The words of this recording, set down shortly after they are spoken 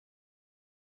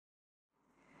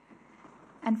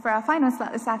And for our final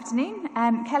slot this afternoon,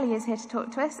 Kelly is here to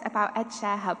talk to us about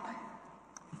EdShareHUB.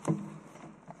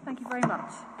 Thank you very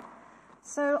much.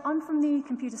 So I'm from the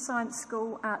Computer Science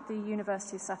School at the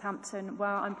University of Southampton,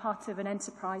 where I'm part of an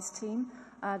enterprise team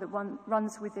that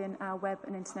runs within our Web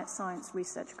and Internet Science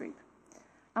Research Group.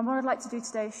 And what I'd like to do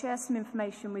today is share some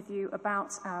information with you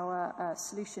about our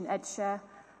solution EdShare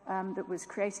that was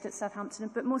created at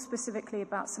Southampton, but more specifically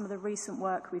about some of the recent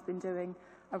work we've been doing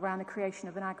around the creation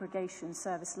of an aggregation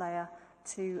service layer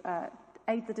to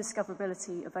aid the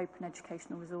discoverability of open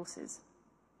educational resources.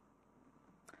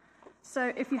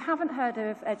 So if you haven't heard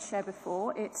of EdShare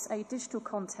before, it's a digital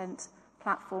content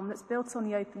platform that's built on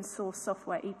the open source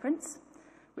software ePrints,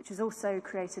 which is also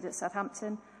created at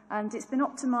Southampton, and it's been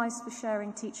optimized for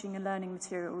sharing teaching and learning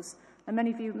materials. And many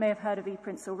of you may have heard of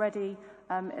ePrints already.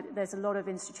 There's a lot of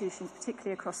institutions,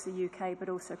 particularly across the UK, but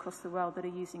also across the world, that are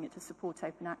using it to support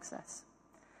open access.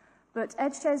 But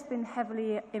EdShare has been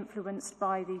heavily influenced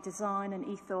by the design and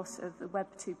ethos of the Web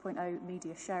 2.0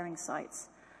 media sharing sites.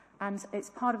 And it's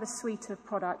part of a suite of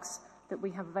products that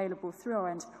we have available through our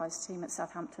enterprise team at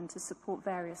Southampton to support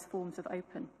various forms of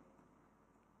open.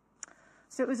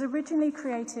 So it was originally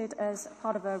created as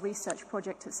part of a research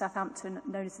project at Southampton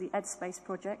known as the EdSpace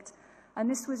project, and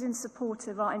this was in support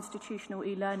of our institutional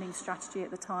e-learning strategy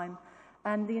at the time.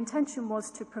 And the intention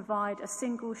was to provide a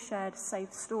single shared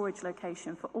safe storage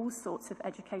location for all sorts of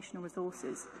educational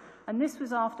resources. And this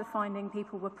was after finding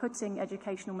people were putting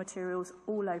educational materials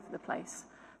all over the place.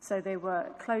 So they were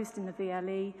closed in the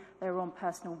VLE, they were on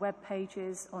personal web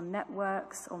pages, on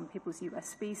networks, on people's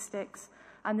USB sticks,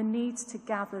 and the need to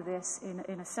gather this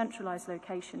in a centralized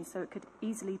location so it could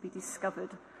easily be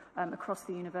discovered across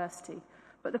the university.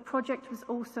 But the project was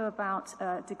also about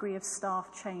a degree of staff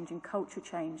change and culture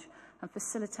change and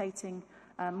facilitating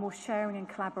more sharing and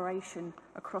collaboration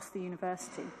across the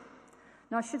university.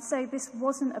 Now, I should say this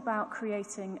wasn't about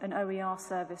creating an OER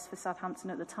service for Southampton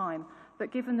at the time,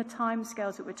 but given the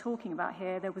timescales that we're talking about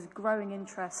here, there was growing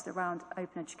interest around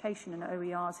open education and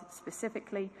OERs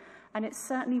specifically, and it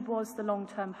certainly was the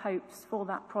long-term hopes for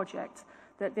that project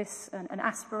that this, and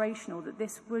aspirational, that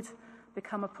this would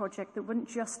become a project that wouldn't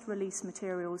just release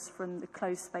materials from the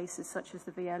closed spaces such as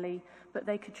the VLE, but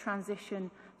they could transition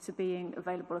to being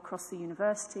available across the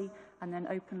university and then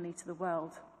openly to the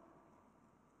world.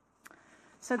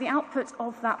 So the output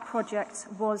of that project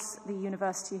was the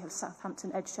University of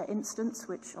Southampton EdShare instance,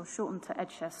 which I'll shorten to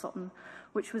EdShare Sutton,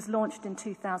 which was launched in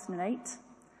 2008.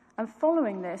 And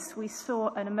following this, we saw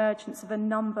an emergence of a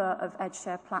number of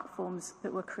EdShare platforms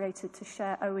that were created to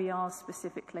share OERs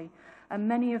specifically. And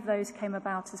many of those came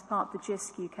about as part of the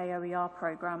JISC UK OER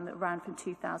programme that ran from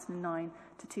 2009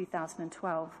 to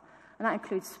 2012. And that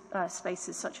includes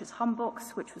spaces such as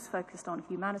Humbox, which was focused on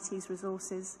humanities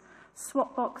resources,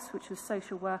 Swapbox, which was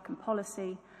social work and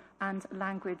policy, and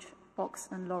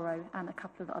LanguageBox and Loro, and a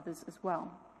couple of others as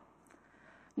well.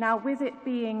 Now, with it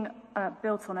being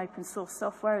built on open source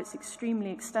software, it's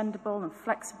extremely extendable and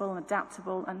flexible and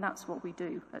adaptable, and that's what we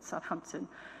do at Southampton.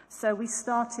 So we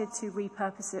started to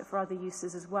repurpose it for other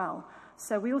uses as well.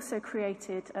 So we also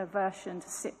created a version to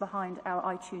sit behind our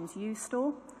iTunes U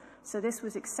store. So this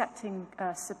was accepting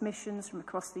submissions from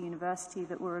across the university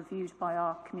that were reviewed by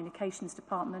our communications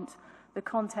department. The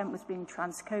content was being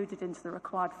transcoded into the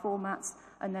required formats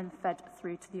and then fed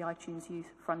through to the iTunes U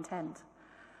front end.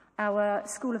 Our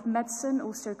School of Medicine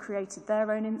also created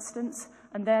their own instance,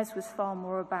 and theirs was far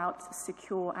more about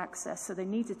secure access. So they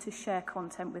needed to share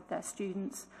content with their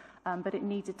students, but it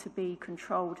needed to be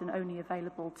controlled and only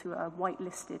available to a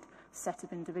whitelisted set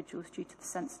of individuals due to the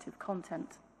sensitive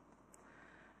content.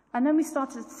 And then we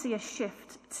started to see a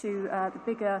shift to the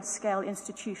bigger scale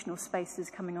institutional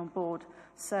spaces coming on board.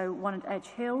 So one at Edge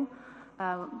Hill,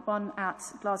 one at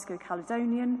Glasgow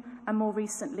Caledonian, and more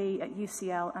recently at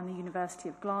UCL and the University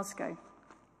of Glasgow.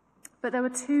 But there were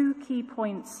two key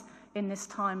points in this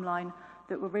timeline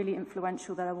that were really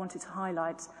influential that I wanted to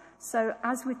highlight. So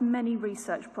as with many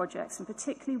research projects, and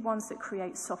particularly ones that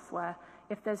create software,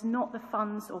 if there's not the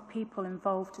funds or people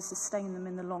involved to sustain them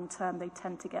in the long term, they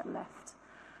tend to get left.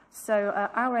 So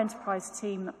our enterprise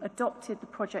team adopted the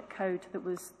project code that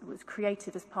was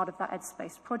created as part of that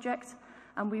EdSpace project,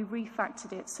 and we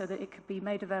refactored it so that it could be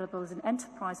made available as an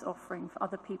enterprise offering for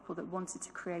other people that wanted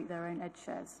to create their own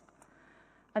EdShares.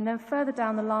 And then further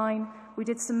down the line, we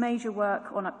did some major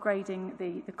work on upgrading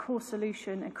the core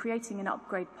solution and creating an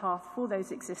upgrade path for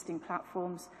those existing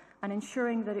platforms and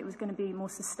ensuring that it was going to be more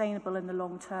sustainable in the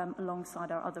long term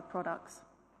alongside our other products.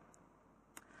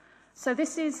 So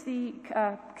this is the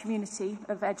community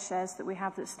of EdShares that we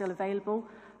have that's still available,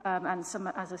 and some,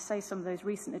 as I say, some of those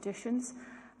recent additions.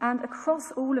 And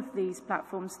across all of these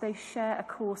platforms, they share a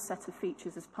core set of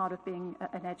features as part of being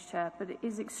an EdShare, but it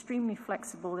is extremely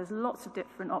flexible. There's lots of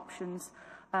different options,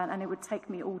 and it would take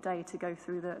me all day to go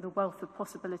through the wealth of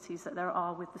possibilities that there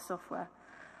are with the software.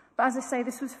 But as I say,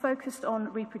 this was focused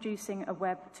on reproducing a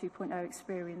Web 2.0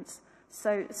 experience.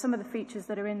 So some of the features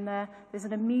that are in there, there's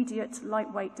an immediate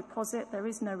lightweight deposit. There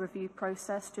is no review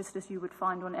process, just as you would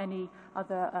find on any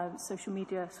other social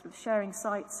media sort of sharing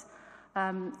sites.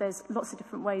 There's lots of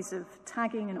different ways of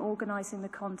tagging and organizing the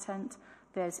content.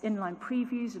 There's inline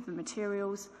previews of the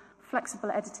materials,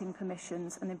 flexible editing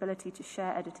permissions, and the ability to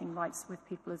share editing rights with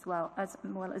people as well as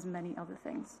many other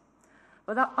things.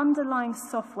 But that underlying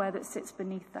software that sits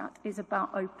beneath that is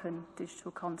about open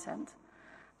digital content.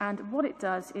 And what it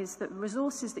does is that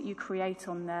resources that you create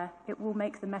on there, it will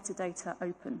make the metadata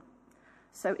open.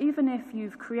 So even if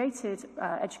you've created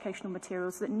educational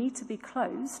materials that need to be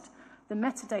closed, the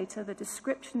metadata, the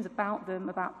descriptions about them,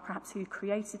 about perhaps who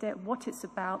created it, what it's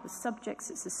about, the subjects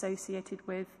it's associated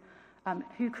with,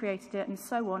 who created it, and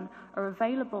so on, are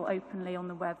available openly on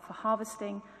the web for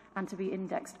harvesting and to be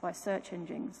indexed by search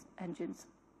engines.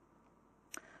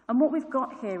 And what we've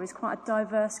got here is quite a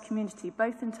diverse community,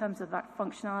 both in terms of that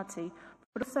functionality,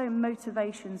 but also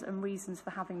motivations and reasons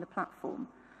for having the platform.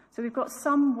 So we've got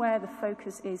some where the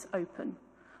focus is open,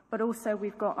 but also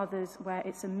we've got others where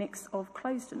it's a mix of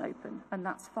closed and open, and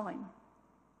that's fine.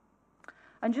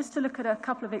 And just to look at a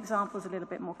couple of examples a little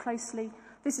bit more closely,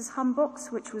 this is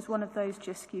Humbox, which was one of those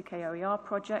JISC UK OER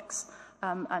projects,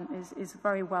 and is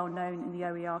very well known in the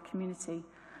OER community.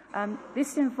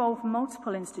 This involved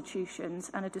multiple institutions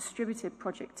and a distributed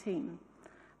project team.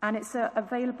 And it's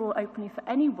available openly for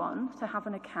anyone to have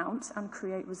an account and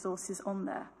create resources on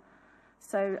there.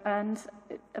 So, and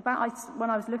when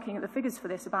I was looking at the figures for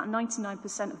this, about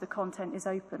 99% of the content is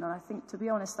open. And I think, to be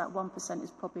honest, that 1%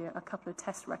 is probably a couple of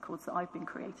test records that I've been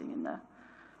creating in there.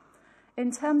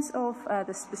 In terms of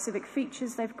the specific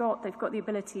features they've got the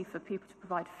ability for people to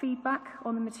provide feedback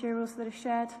on the materials that are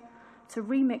shared, to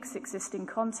remix existing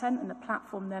content, and the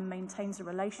platform then maintains a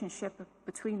relationship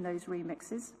between those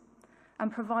remixes,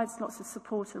 and provides lots of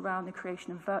support around the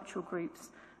creation of virtual groups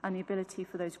and the ability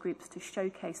for those groups to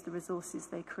showcase the resources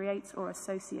they create or are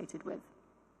associated with.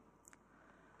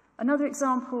 Another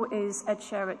example is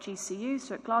EdShare at GCU,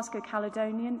 so at Glasgow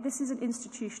Caledonian. This is an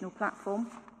institutional platform,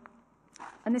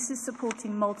 and this is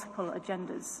supporting multiple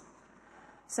agendas.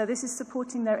 So this is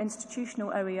supporting their institutional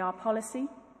OER policy,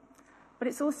 but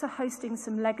it's also hosting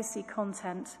some legacy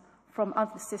content from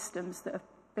other systems that have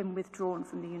been withdrawn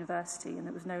from the university and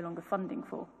that was no longer funding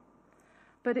for.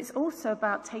 But it's also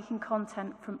about taking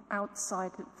content from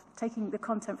taking the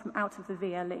content from out of the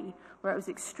VLE, where it was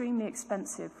extremely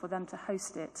expensive for them to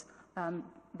host it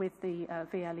with the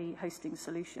VLE hosting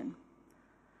solution.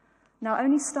 Now,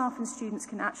 only staff and students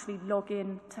can actually log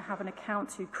in to have an account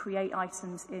to create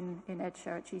items in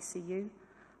EdShare at GCU,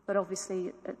 but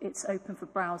obviously it's open for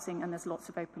browsing and there's lots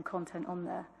of open content on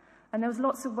there. And there was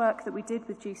lots of work that we did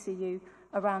with GCU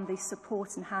around the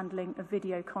support and handling of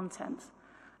video content.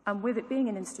 And with it being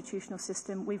an institutional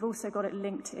system, we've also got it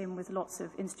linked in with lots of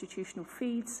institutional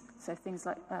feeds. So things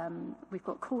like, we've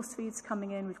got course feeds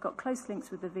coming in, we've got close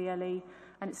links with the VLE,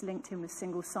 and it's linked in with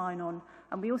single sign-on.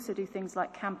 And we also do things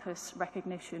like campus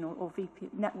recognition or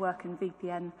network and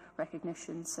VPN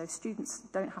recognition, so students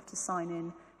don't have to sign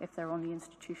in if they're on the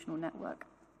institutional network.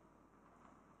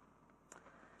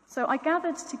 So I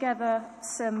gathered together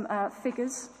some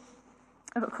figures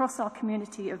across our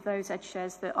community of those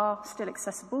EdShares that are still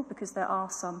accessible, because there are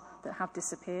some that have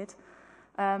disappeared,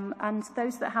 and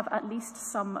those that have at least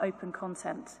some open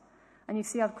content. And you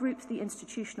see I've grouped the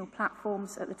institutional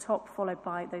platforms at the top, followed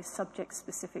by those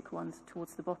subject-specific ones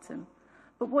towards the bottom.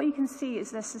 But what you can see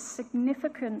is there's a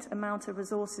significant amount of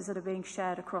resources that are being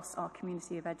shared across our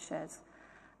community of EdShares,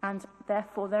 and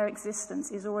therefore their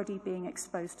existence is already being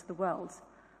exposed to the world.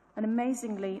 And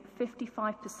amazingly,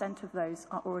 55% of those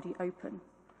are already open.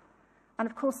 And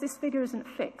of course, this figure isn't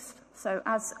fixed. So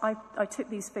as I took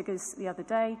these figures the other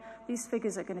day, these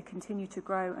figures are going to continue to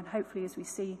grow, and hopefully as we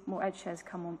see more EdShares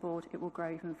come on board, it will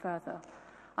grow even further.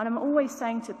 And I'm always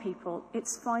saying to people,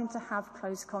 it's fine to have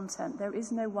closed content. There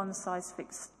is no one size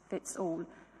fits all.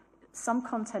 Some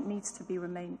content needs to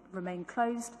remain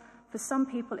closed. For some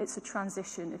people, it's a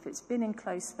transition. If it's been in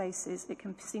closed spaces, it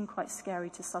can seem quite scary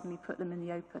to suddenly put them in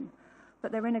the open.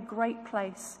 But they're in a great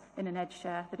place in an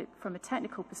EdShare that from a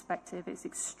technical perspective, it's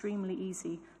extremely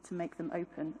easy to make them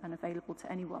open and available to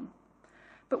anyone.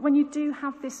 But when you do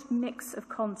have this mix of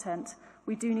content,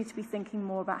 we do need to be thinking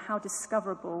more about how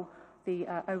discoverable the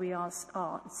OERs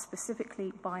are,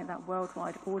 specifically by that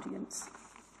worldwide audience.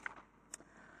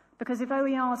 Because if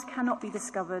OERs cannot be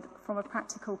discovered from a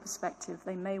practical perspective,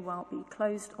 they may well be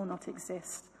closed or not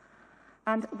exist.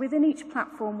 And within each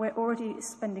platform, we're already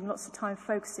spending lots of time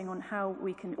focusing on how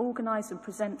we can organise and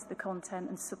present the content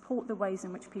and support the ways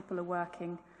in which people are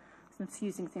working,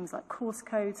 using things like course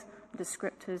codes,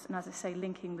 descriptors, and as I say,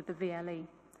 linking with the VLE.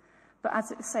 But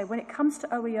as I say, when it comes to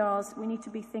OERs, we need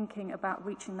to be thinking about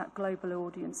reaching that global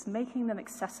audience, making them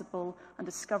accessible and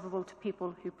discoverable to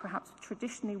people who perhaps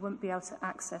traditionally wouldn't be able to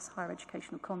access higher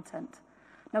educational content.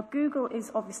 Now, Google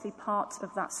is obviously part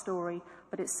of that story,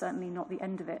 but it's certainly not the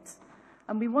end of it.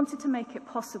 And we wanted to make it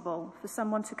possible for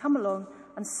someone to come along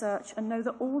and search and know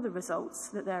that all the results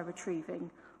that they're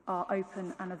retrieving are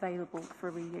open and available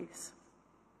for reuse.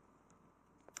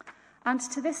 And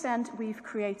to this end, we've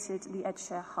created the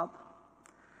EdShareHUB.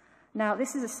 Now,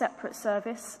 this is a separate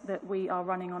service that we are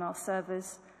running on our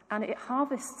servers, and it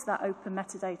harvests that open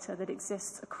metadata that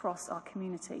exists across our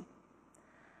community.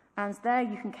 And there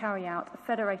you can carry out a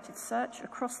federated search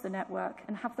across the network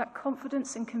and have that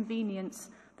confidence and convenience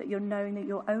that you're knowing that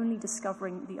you're only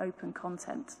discovering the open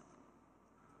content.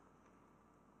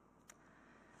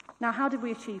 Now, how did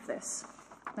we achieve this?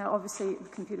 Now, obviously, at the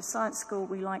Computer Science School,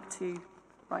 we like to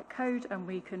write code and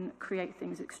we can create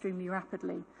things extremely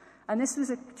rapidly. And this was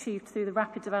achieved through the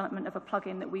rapid development of a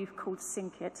plugin that we've called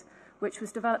SyncIt, which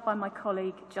was developed by my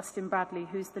colleague, Justin Bradley,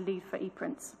 who's the lead for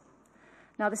ePrints.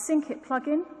 Now, the SyncIt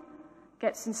plugin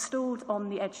gets installed on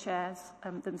the EdShares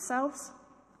themselves,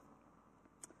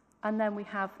 and then we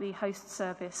have the host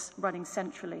service running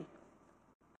centrally.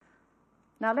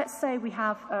 Now, let's say we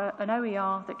have an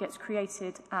OER that gets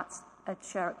created at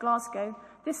EdShare at Glasgow.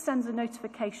 This sends a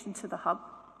notification to the hub.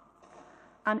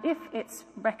 And if it's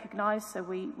recognized, so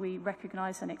we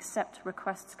recognize and accept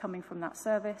requests coming from that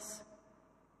service,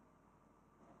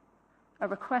 a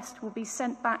request will be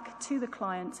sent back to the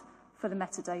client for the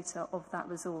metadata of that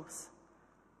resource.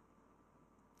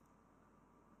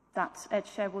 That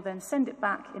EdShare will then send it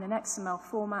back in an XML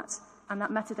format, and that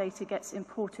metadata gets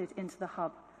imported into the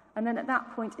hub. And then at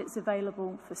that point, it's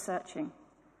available for searching.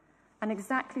 And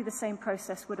exactly the same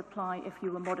process would apply if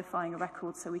you were modifying a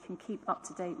record, so we can keep up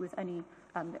to date with any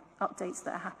updates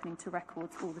that are happening to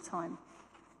records all the time.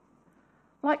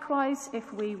 Likewise,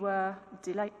 if we were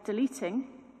deleting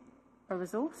a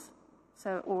resource,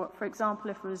 or for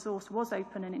example, if a resource was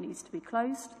open and it needs to be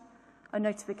closed, a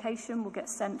notification will get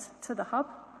sent to the hub,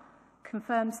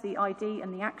 confirms the ID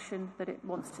and the action that it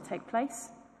wants to take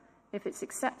place. If it's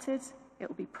accepted, it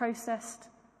will be processed,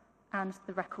 and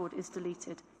the record is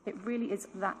deleted. It really is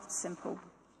that simple.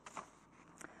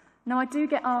 Now, I do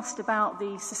get asked about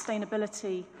the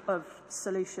sustainability of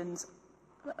solutions,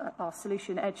 our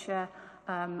solution EdShare,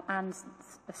 and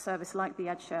a service like the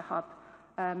EdShareHUB.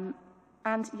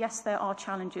 And yes, there are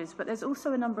challenges, but there's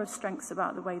also a number of strengths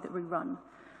about the way that we run.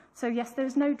 So yes,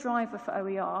 there's no driver for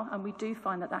OER, and we do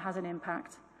find that that has an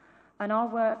impact. And our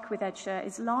work with EdShare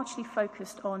is largely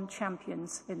focused on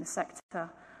champions in the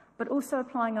sector, but also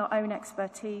applying our own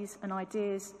expertise and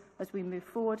ideas as we move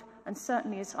forward, and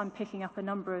certainly as I'm picking up a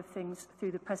number of things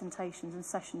through the presentations and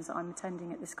sessions that I'm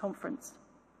attending at this conference.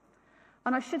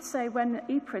 And I should say, when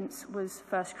ePrints was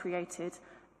first created,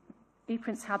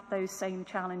 ePrints had those same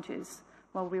challenges.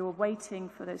 While we were waiting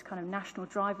for those kind of national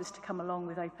drivers to come along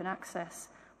with open access,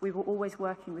 we were always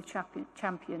working with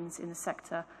champions in the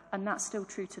sector, and that's still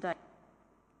true today.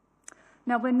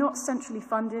 Now, we're not centrally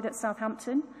funded at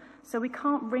Southampton, so we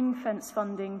can't ring-fence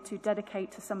funding to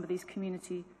dedicate to some of these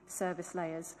community service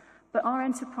layers. But our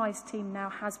enterprise team now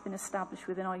has been established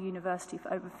within our university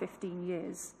for over 15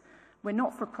 years. We're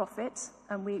not for profit,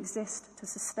 and we exist to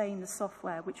sustain the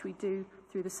software, which we do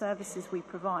through the services we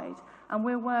provide. And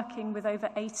we're working with over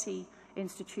 80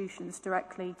 institutions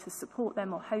directly to support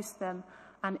them or host them,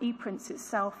 and ePrints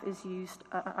itself is used,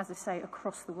 as I say,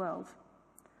 across the world.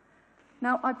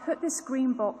 Now, I put this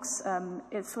green box,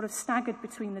 it's sort of staggered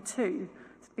between the two,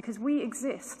 because we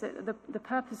exist, the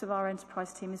purpose of our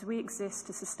enterprise team is we exist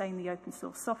to sustain the open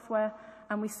source software,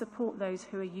 and we support those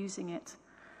who are using it.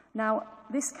 Now,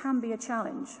 this can be a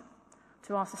challenge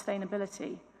to our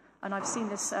sustainability, and I've seen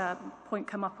this point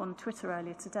come up on Twitter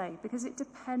earlier today, because it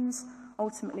depends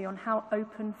ultimately on how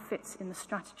open fits in the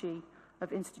strategy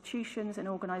of institutions and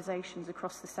organizations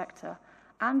across the sector,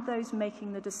 and those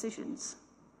making the decisions.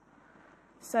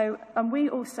 So, and we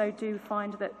also do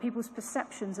find that people's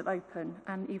perceptions of open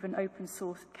and even open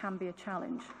source can be a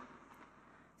challenge.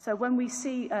 So when we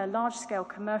see large-scale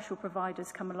commercial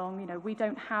providers come along, we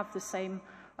don't have the same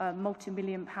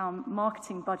multi-million-pound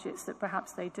marketing budgets that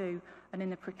perhaps they do. And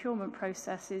in the procurement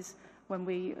processes, when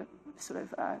we sort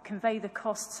of convey the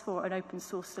costs for an open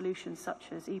source solution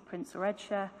such as ePrints or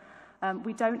EdShare,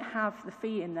 We don't have the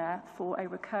fee in there for a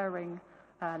recurring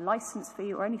license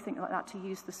fee or anything like that to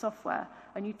use the software.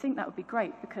 And you'd think that would be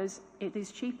great because it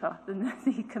is cheaper than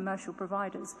the commercial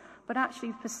providers. But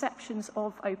actually, perceptions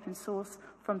of open source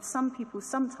from some people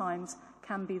sometimes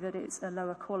can be that it's a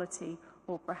lower quality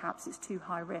or perhaps it's too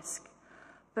high risk.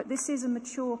 But this is a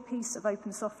mature piece of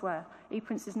open software.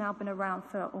 ePrints has now been around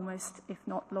for almost, if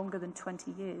not longer than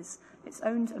 20 years. It's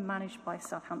owned and managed by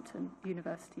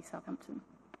University of Southampton.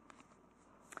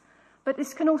 But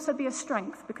this can also be a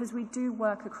strength because we do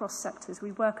work across sectors.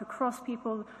 We work across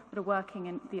people that are working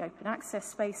in the open access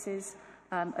spaces,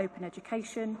 open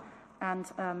education,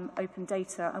 and open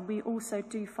data. And we also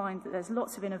do find that there's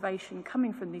lots of innovation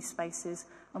coming from these spaces,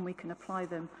 and we can apply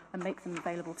them and make them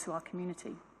available to our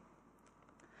community.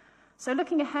 So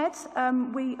looking ahead,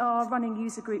 we are running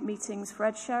user group meetings for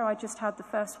EdShare. I just had the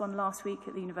first one last week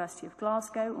at the University of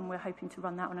Glasgow, and we're hoping to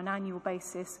run that on an annual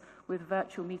basis with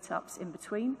virtual meetups in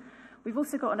between. We've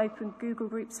also got an open Google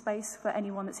group space for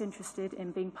anyone that's interested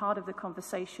in being part of the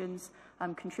conversations,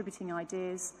 contributing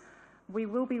ideas. We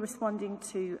will be responding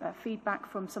to feedback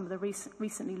from some of the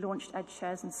recently launched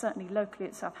EdShares, and certainly locally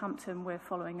at Southampton, we're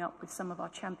following up with some of our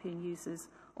champion users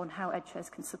on how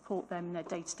EdShares can support them in their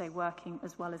day-to-day working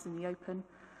as well as in the open.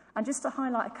 And just to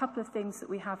highlight a couple of things that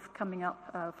we have coming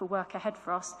up for work ahead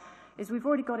for us, is we've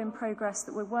already got in progress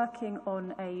that we're working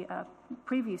on a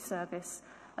preview service,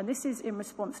 and this is in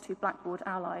response to Blackboard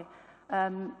Ally.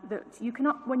 That you can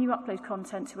when you upload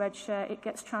content to EdShare, it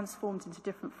gets transformed into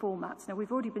different formats. Now,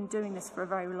 we've already been doing this for a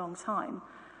very long time,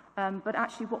 but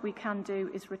actually what we can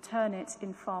do is return it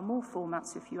in far more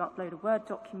formats. If you upload a Word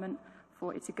document,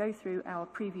 for it to go through our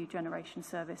preview generation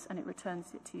service, and it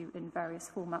returns it to you in various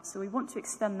formats. So we want to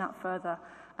extend that further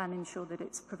and ensure that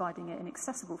it's providing it in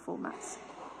accessible formats.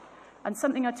 And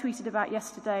something I tweeted about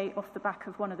yesterday off the back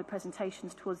of one of the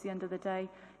presentations towards the end of the day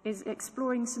is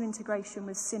exploring some integration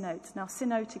with Synote. Now,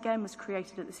 Synote, again, was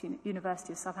created at the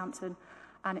University of Southampton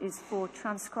and is for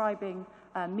transcribing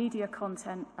media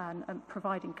content and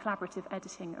providing collaborative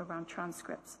editing around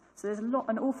transcripts. So there's an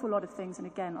awful lot of things, and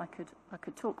again, I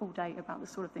could talk all day about the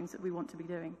sort of things that we want to be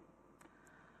doing.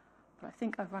 But I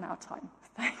think I've run out of time.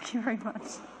 Thank you very much.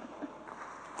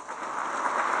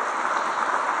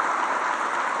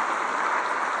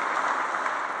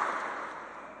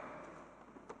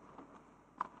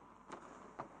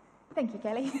 Thank you,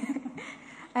 Kelly.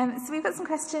 So we've got some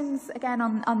questions again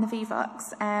on the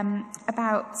VVOCs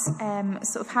about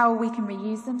sort of how we can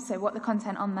reuse them, so what the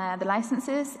content on the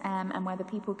licenses and whether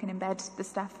people can embed the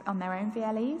stuff on their own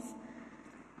VLEs.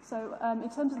 So in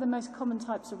terms of the most common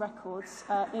types of records,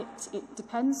 it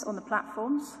depends on the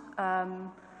platforms.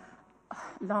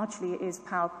 Largely it is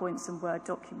PowerPoints and Word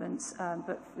documents,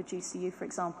 but for GCU, for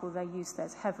example, they use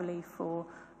theirs heavily for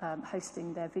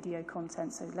hosting their video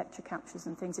content, so lecture captures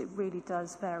and things. It really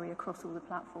does vary across all the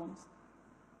platforms.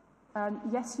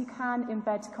 Yes, you can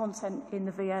embed content in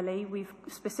the VLE. We've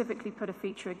specifically put a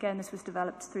feature, again, this was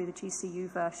developed through the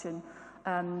GCU version,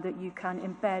 that you can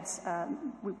embed.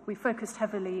 We focused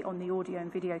heavily on the audio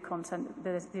and video content.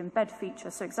 There's the embed feature,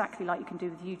 so exactly like you can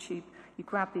do with YouTube, you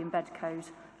grab the embed code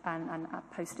and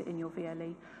post it in your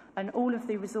VLE. And all of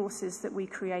the resources that we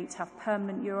create have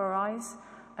permanent URIs.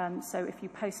 So if you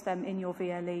post them in your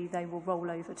VLE, they will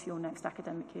roll over to your next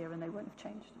academic year and they won't have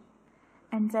changed.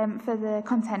 And for the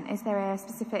content, is there a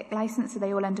specific license? Are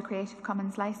they all under Creative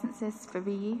Commons licenses for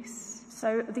reuse?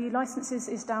 So the licenses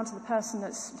is down to the person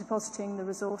that's depositing the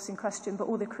resource in question, but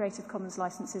all the Creative Commons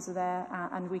licenses are there,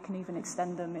 and we can even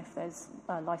extend them if there's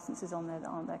licenses on there that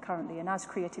aren't there currently. And as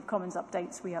Creative Commons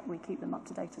updates, we keep them up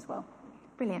to date as well.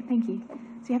 Brilliant, thank you.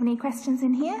 Do you have any questions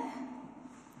in here?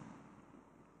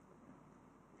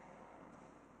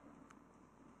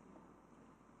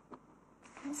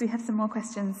 So we have some more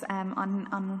questions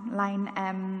online.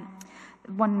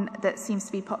 One that seems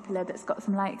to be popular that's got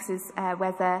some likes is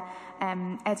whether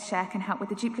EdShare can help with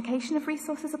the duplication of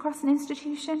resources across an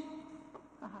institution.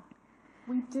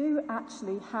 We do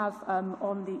actually have,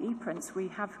 on the ePrints, we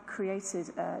have created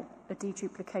a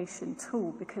deduplication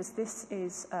tool because this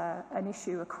is an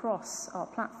issue across our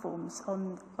platforms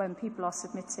when people are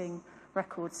submitting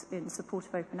records in support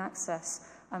of open access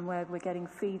and where we're getting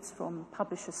feeds from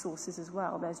publisher sources as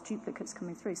well. There's duplicates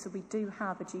coming through, so we do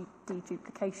have a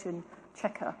deduplication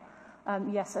checker.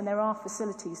 Yes, and there are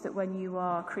facilities that when you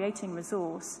are creating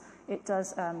resource, it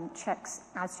does checks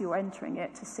as you're entering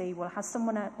it to see, well, has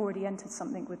someone already entered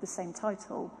something with the same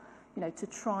title, to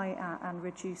try and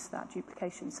reduce that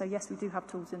duplication. So yes, we do have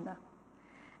tools in there.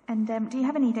 And do you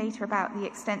have any data about the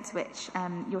extent to which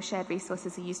your shared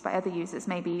resources are used by other users,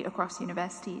 maybe across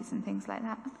universities and things like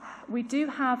that? We do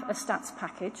have a stats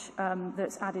package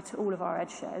that's added to all of our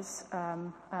EdShares,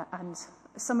 and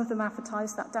some of them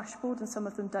advertise that dashboard and some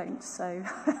of them don't. So,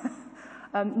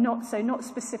 not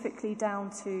specifically down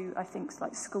to, I think,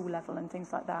 like school level and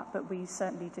things like that, but we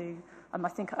certainly do. I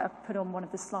think I put on one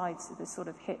of the slides the sort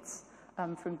of hits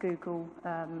from Google,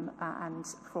 and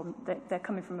they're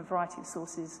coming from a variety of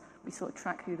sources. We sort of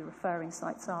track who the referring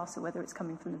sites are, so whether it's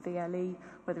coming from the VLE,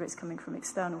 whether it's coming from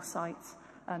external sites.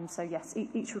 So yes,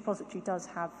 each repository does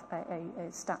have a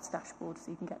stats dashboard,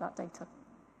 so you can get that data.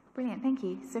 Brilliant, thank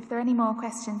you. So if there are any more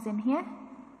questions in here,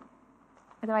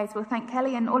 otherwise we'll thank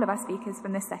Kelly and all of our speakers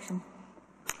from this session.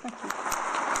 Thank you.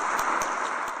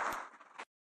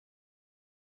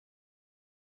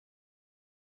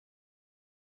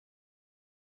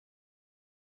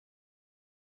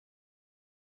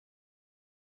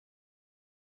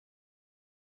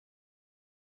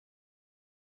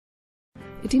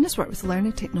 Edina's work with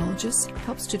learning technologists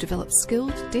helps to develop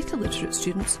skilled, data-literate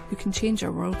students who can change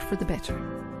our world for the better.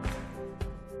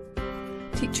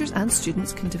 Teachers and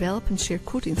students can develop and share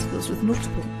coding skills with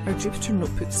Notable, our Jupyter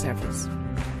Notebook service.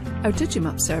 Our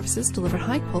Digimap services deliver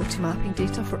high-quality mapping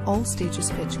data for all stages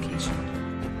of education.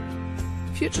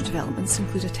 Future developments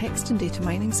include a text and data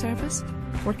mining service,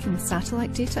 working with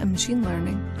satellite data and machine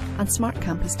learning, and smart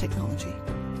campus technology.